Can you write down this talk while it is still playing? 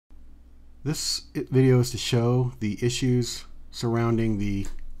This video is to show the issues surrounding the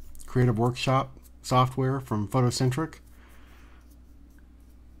Creative Workshop software from Photocentric.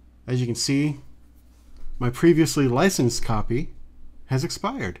 As you can see, my previously licensed copy has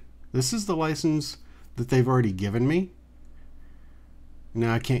expired. This is the license that they've already given me.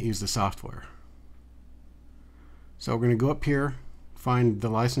 Now I can't use the software. So we're going to go up here, find the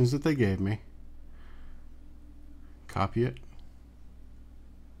license that they gave me, copy it,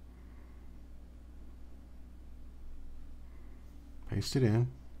 paste it in,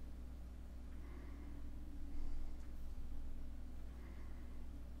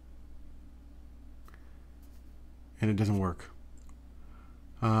 and it doesn't work.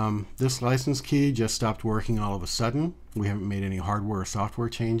 This license key just stopped working all of a sudden. We haven't made any hardware or software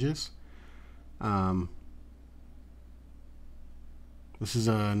changes. This is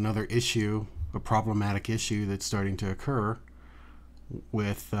another issue, a problematic issue that's starting to occur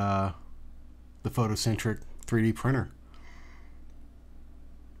with the Photocentric 3D printer.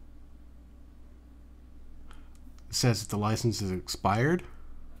 It says that the license is expired.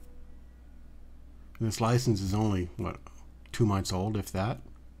 And this license is only, what, 2 months old, if that.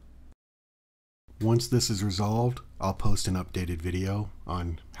 Once this is resolved, I'll post an updated video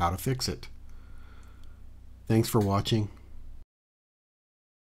on how to fix it. Thanks for watching.